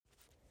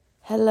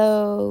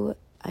Hello,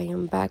 I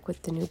am back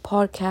with the new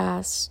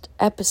podcast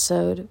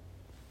episode,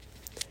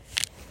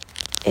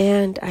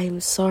 and I am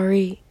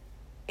sorry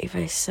if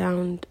I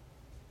sound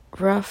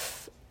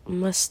rough,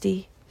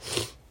 musty.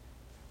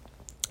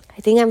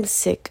 I think I'm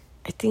sick.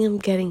 I think I'm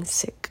getting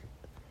sick,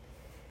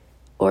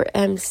 or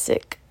am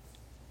sick.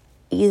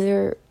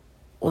 Either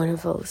one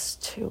of those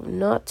two.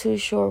 Not too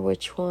sure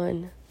which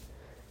one,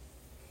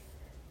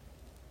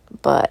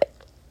 but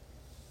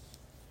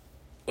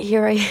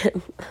here I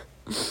am.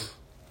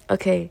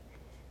 Okay,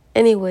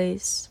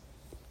 anyways,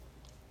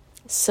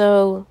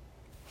 so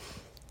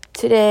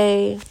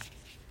today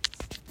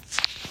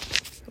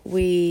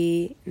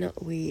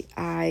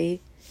I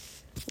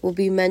will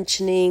be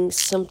mentioning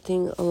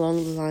something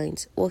along the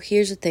lines. Well,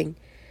 here's the thing.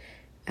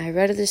 I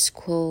read this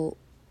quote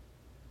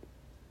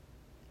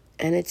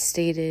and it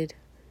stated,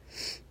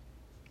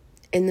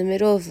 "In the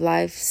middle of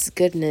life's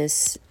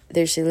goodness,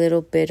 there's a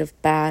little bit of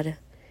bad,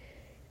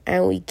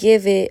 and we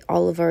give it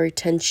all of our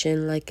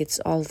attention like it's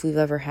all we've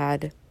ever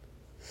had."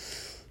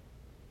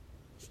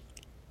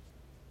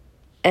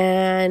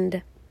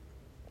 And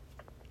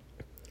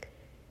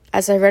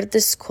as I read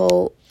this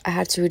quote, I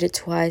had to read it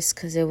twice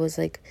because it was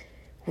like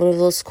one of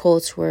those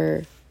quotes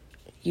where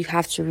you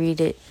have to read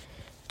it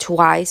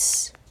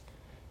twice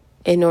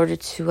in order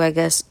to, I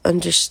guess,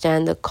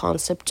 understand the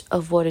concept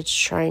of what it's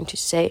trying to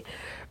say,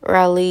 or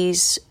at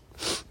least,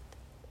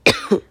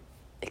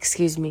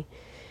 excuse me,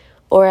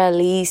 or at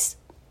least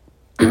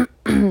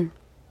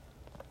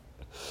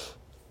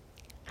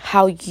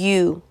how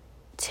you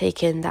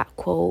take in that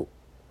quote.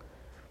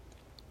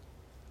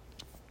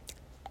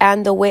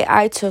 And the way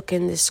I took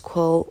in this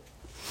quote,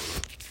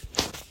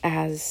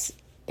 as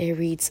it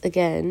reads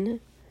again,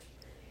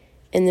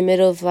 "In the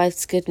middle of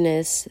life's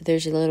goodness,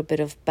 there's a little bit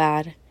of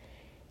bad,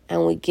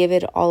 and we give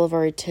it all of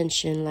our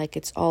attention like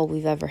it's all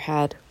we've ever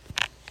had."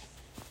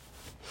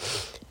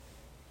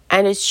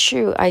 And it's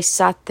true. I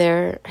sat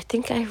there, I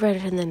think I read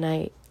it in the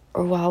night,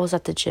 or while I was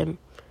at the gym.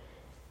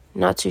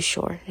 Not too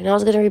sure. And I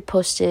was going to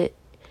repost it.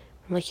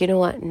 I'm like, you know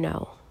what?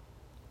 No.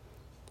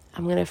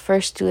 I'm going to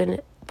first do a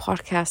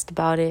podcast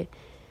about it,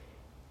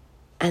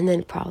 and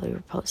then probably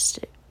repost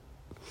it.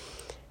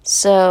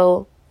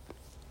 So,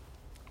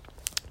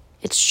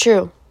 it's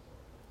true.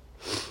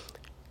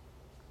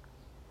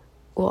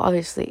 Well,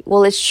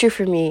 it's true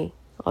for me,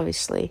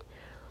 obviously.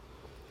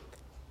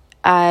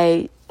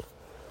 I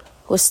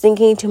was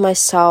thinking to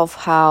myself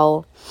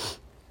how,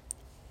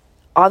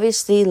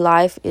 obviously,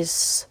 life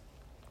is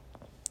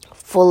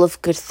full of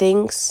good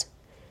things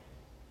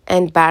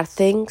and bad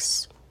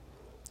things.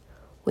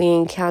 We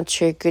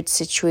encounter good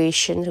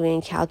situations.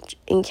 We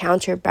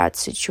encounter bad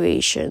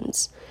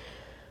situations.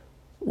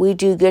 We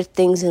do good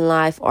things in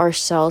life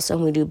ourselves,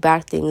 and we do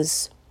bad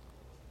things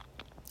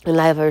in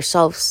life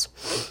ourselves.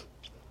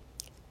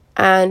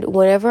 And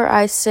whenever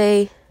I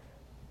say,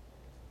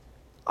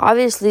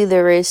 obviously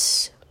there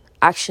is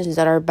actions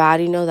that are bad,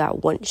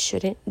 that one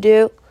shouldn't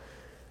do.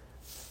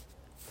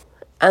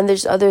 And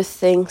there's other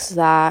things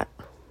that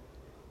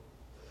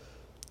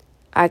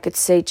I could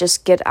say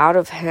just get out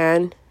of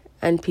hand,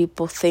 and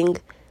people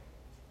think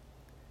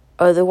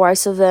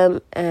otherwise of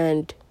them,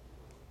 and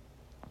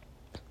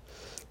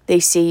they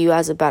see you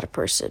as a bad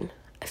person.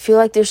 I feel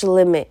like there's a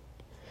limit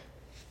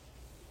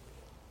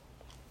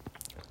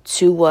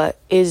to what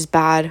is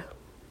bad.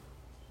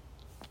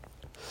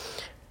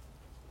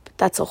 But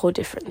that's a whole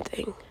different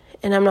thing.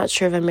 And I'm not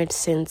sure if I made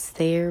sense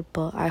there,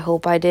 but I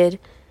hope I did.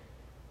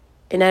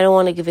 And I don't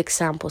want to give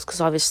examples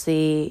because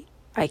obviously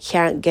I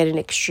can't get an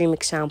extreme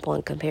example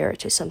and compare it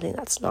to something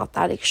that's not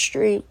that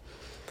extreme.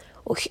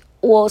 Okay.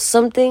 Well,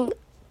 something...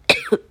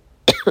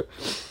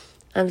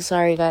 I'm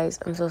sorry, guys.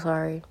 I'm so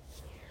sorry.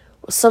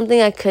 Well, something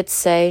I could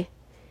say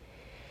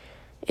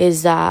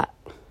is that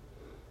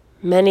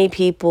many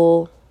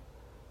people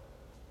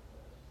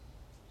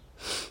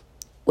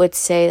would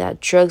say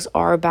that drugs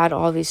are bad,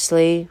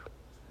 obviously.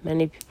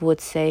 Many people would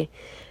say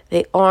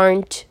they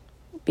aren't,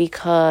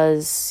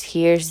 because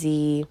here's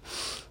the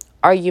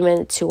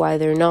argument to why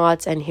they're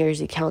not, and here's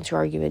the counter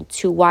argument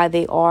to why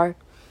they are.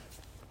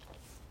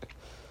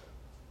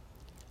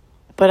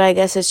 But I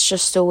guess it's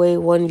just the way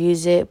one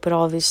views it. But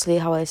obviously,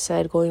 how I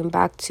said, going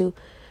back to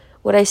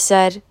what I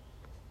said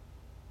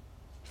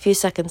a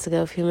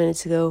few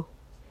minutes ago,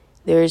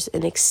 there's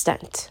an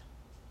extent.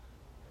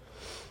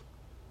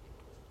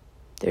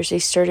 There's a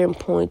certain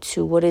point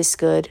to what is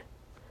good.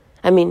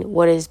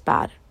 What is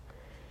bad.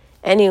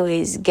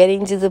 Anyways,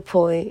 getting to the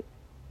point.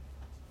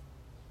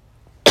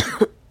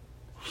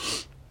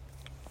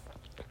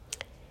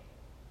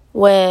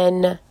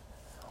 When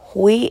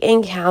we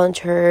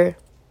encounter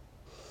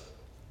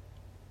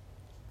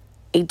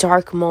a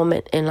dark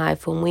moment in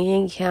life, when we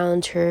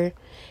encounter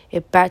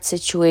a bad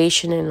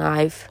situation in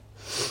life,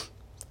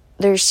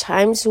 there's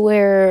times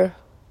where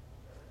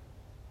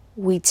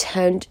we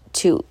tend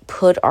to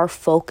put our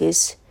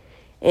focus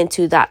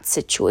into that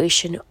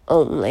situation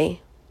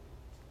only.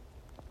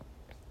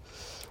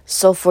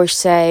 So for,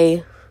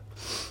 say,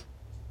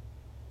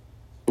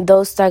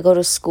 those that go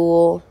to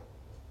school,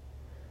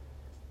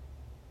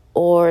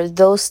 or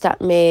those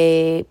that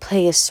may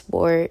play a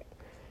sport,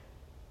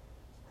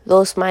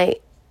 those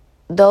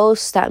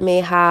that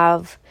may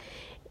have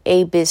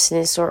a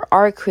business or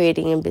are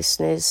creating a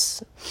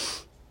business,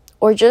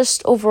 or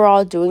just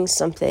overall doing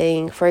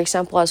something. For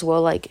example, as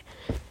well, like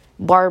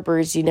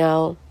barbers,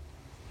 or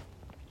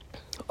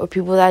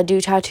people that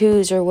do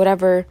tattoos or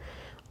whatever.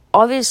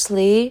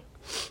 Obviously,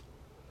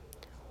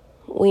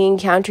 we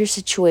encounter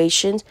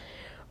situations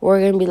where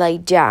we're going to be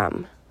like,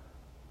 damn,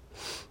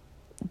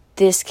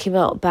 this came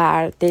out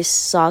bad, this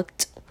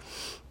sucked,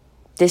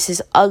 this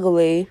is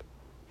ugly.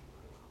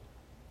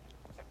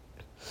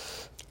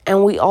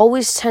 And we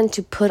always tend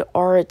to put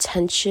our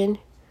attention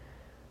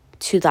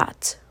to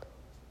that,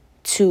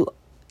 to,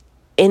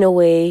 in a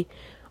way,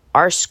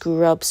 our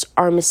screw-ups,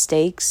 our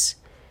mistakes.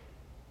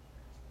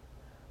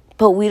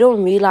 But we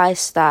don't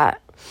realize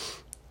that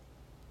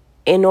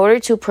in order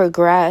to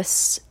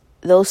progress,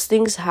 those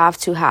things have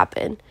to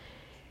happen.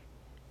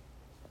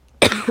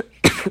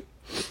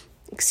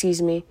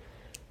 Excuse me.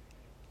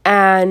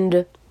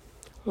 And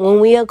when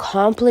we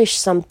accomplish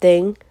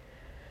something,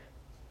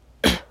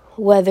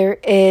 whether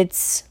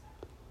it's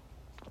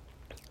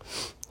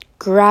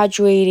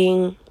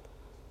graduating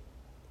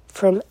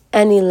from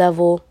any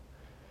level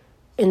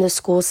in the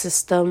school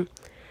system,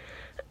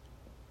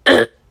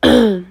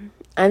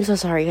 I'm so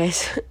sorry,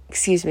 guys.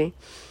 Excuse me.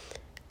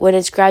 When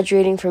it's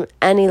graduating from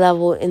any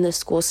level in the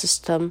school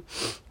system,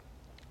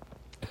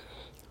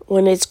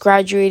 when it's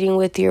graduating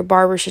with your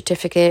barber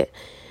certificate,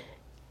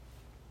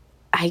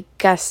 I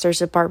guess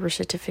there's a barber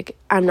certificate.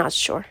 I'm not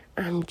sure.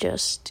 I'm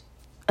just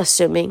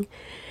assuming.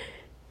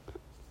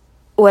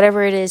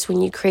 Whatever it is,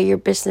 when you create your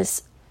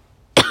business,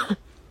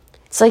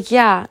 it's like,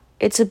 yeah,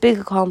 it's a big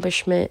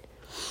accomplishment.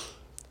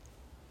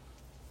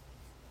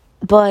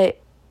 But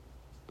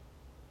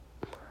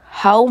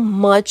how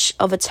much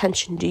of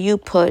attention do you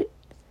put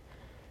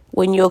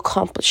when you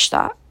accomplish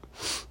that?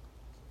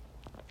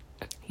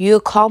 You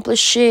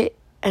accomplish it,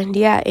 and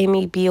yeah, it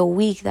may be a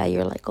week that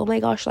you're like, oh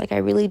my gosh, like I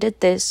really did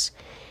this.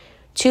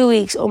 2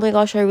 weeks, oh my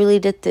gosh, I really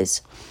did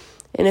this.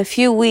 In a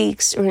few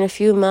weeks or in a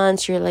few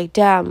months, you're like,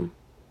 damn,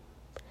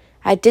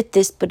 I did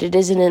this, but it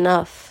isn't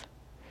enough.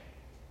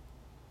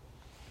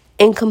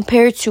 And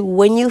compared to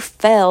when you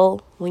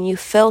fail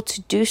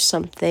to do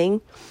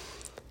something,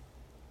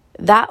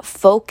 that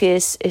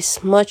focus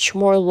is much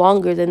more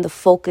longer than the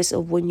focus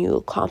of when you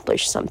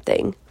accomplish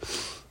something.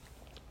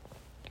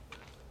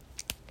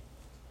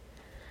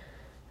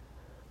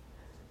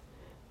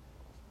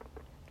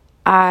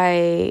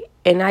 I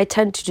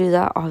tend to do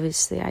that,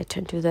 obviously. I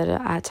tend to do that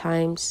at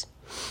times.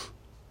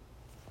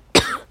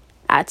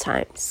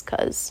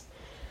 Because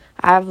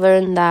I've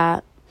learned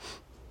that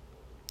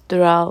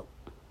throughout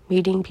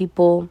meeting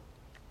people,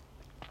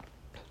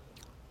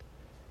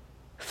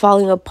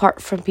 falling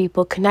apart from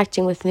people,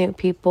 connecting with new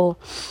people,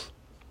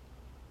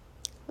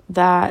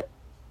 that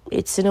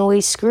it's in a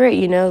way, screw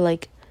it,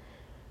 like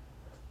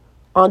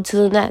on to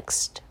the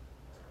next,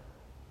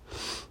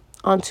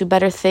 on to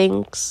better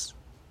things.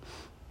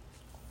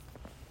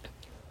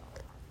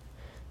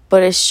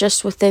 But it's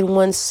just within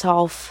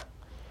oneself,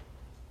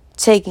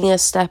 taking a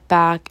step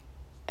back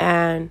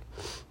and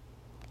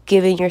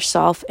giving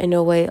yourself, in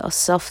a way, a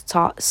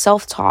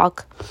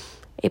self-talk,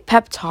 a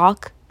pep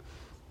talk.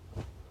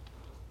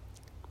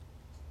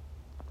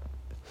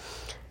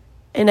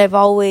 And I've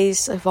always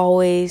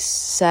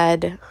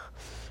said,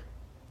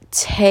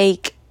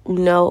 take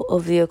note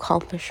of the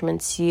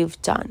accomplishments you've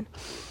done.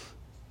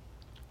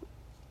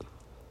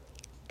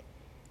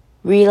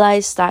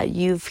 Realize that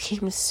you've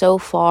came so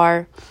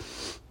far,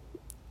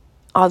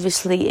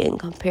 obviously, in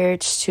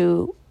compared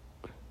to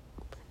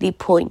the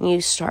point you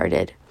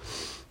started.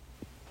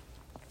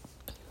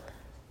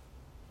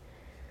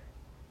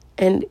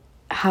 And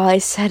how I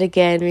said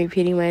again,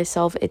 repeating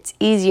myself, it's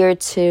easier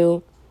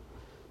to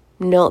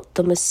note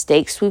the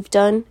mistakes we've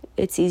done.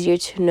 It's easier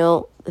to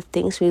note the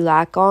things we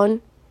lack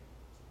on,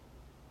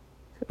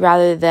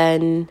 rather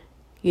than,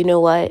 you know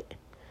what,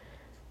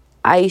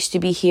 I used to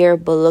be here,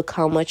 but look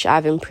how much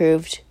I've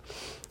improved.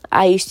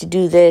 I used to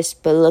do this,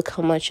 but look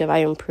how much have I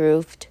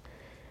improved.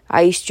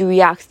 I used to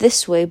react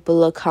this way, but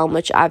look how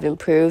much I've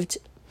improved.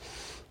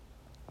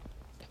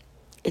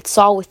 It's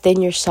all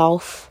within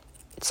yourself.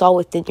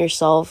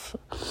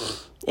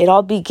 It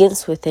all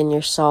begins within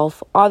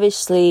yourself.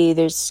 Obviously,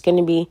 there's going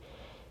to be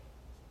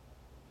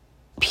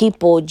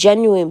people,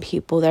 genuine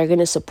people, that are going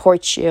to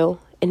support you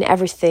in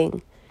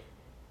everything.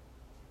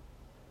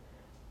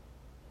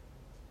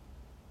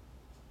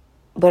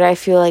 But I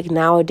feel like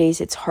nowadays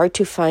it's hard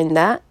to find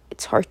that.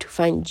 It's hard to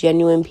find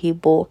genuine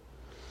people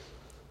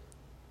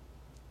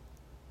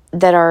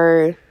that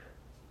are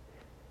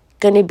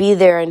going to be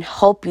there and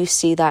help you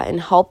see that and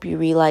help you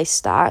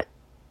realize that.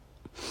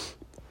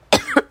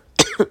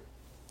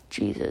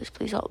 Jesus,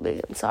 please help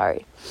me. I'm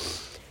sorry.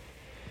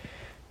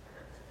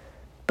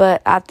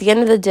 But at the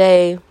end of the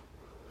day,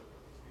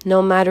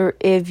 no matter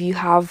if you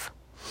have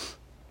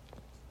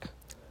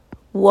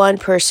one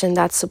person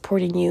that's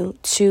supporting you,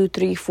 2,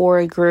 3, 4,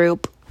 a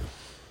group,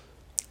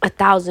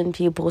 1,000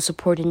 people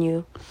supporting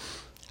you,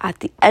 At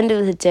the end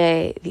of the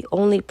day, the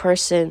only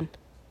person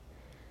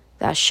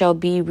that shall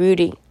be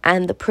rooting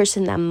and the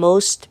person that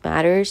most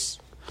matters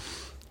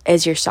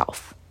is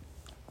yourself.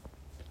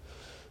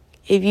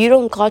 If you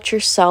don't got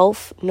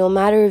yourself, no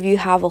matter if you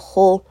have a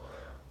whole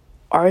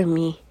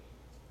army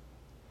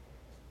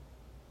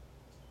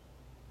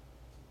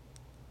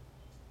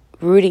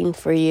rooting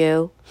for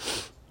you,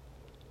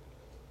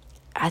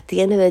 at the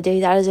end of the day,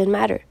 that doesn't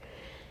matter.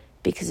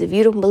 Because if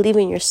you don't believe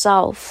in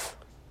yourself,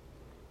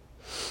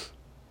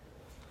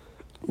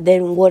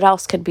 then what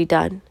else could be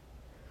done?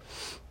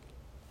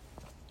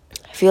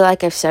 I feel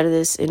like I've said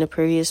this in a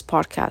previous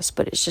podcast,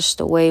 but it's just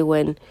the way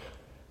when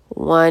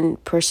one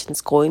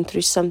person's going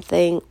through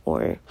something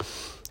or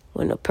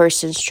when a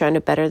person's trying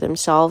to better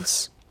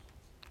themselves.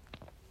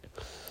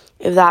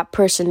 If that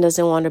person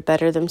doesn't want to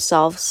better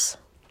themselves,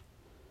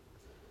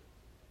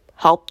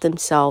 help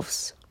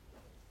themselves,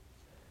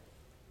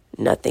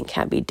 nothing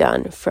can be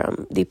done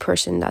from the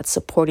person that's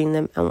supporting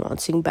them and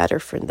wanting better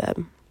for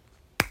them.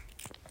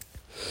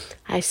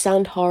 I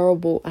sound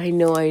horrible. I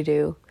know I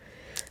do.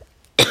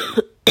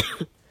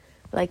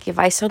 Like, if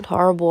I sound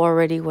horrible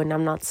already when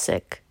I'm not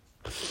sick,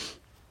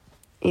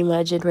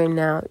 imagine right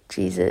now,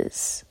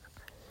 Jesus.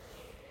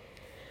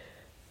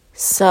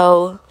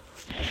 So,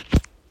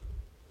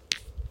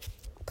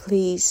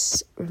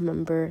 please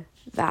remember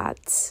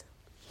that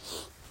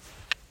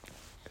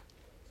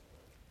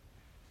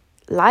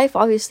life,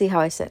 obviously, how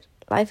I said,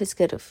 life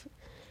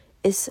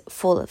is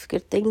full of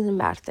good things and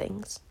bad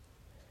things.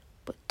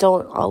 But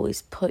don't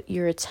always put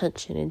your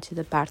attention into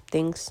the bad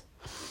things.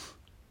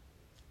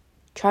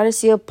 Try to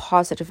see a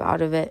positive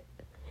out of it.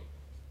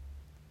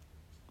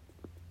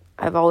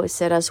 I've always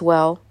said as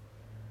well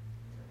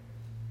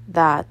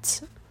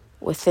that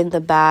within the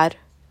bad,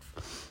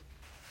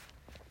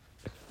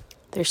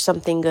 there's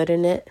something good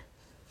in it.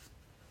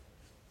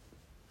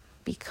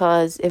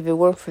 Because if it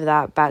weren't for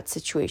that bad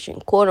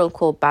situation, quote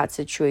unquote bad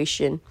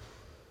situation,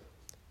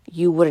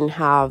 you wouldn't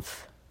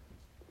have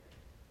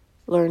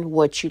learned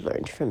what you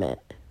learned from it.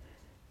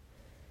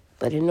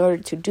 But in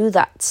order to do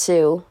that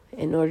too,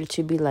 in order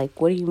to be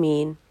like, what do you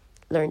mean,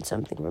 learn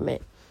something from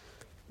it?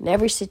 In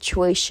every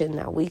situation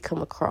that we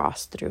come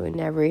across through, in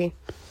every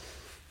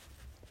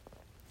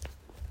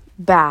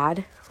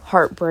bad,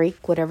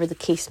 heartbreak, whatever the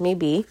case may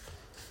be,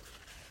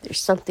 there's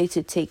something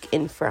to take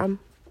in from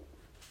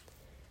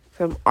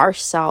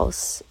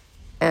ourselves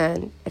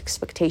and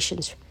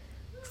expectations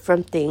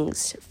from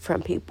things,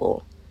 from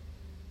people.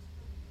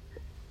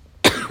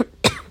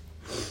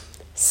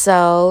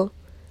 So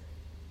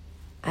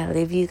I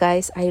leave you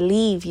guys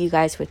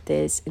with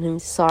this, and I'm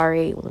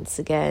sorry once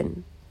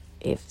again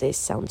if this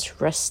sounds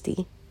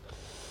rusty.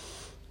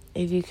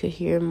 If you could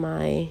hear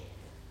my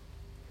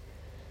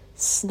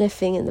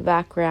sniffing in the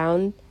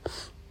background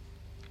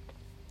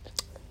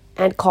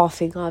and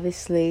coughing,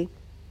 obviously.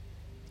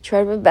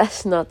 Tried my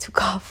best not to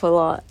cough a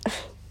lot.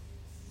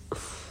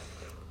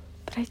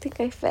 But I think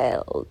I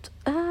failed.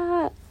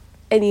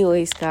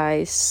 Anyways,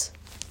 guys.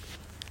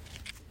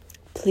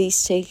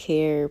 Please take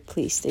care.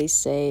 Please stay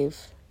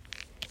safe.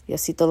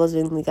 Diosito los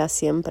bendiga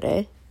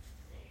siempre.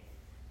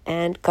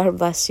 And God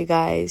bless you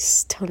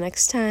guys. Till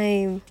next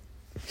time.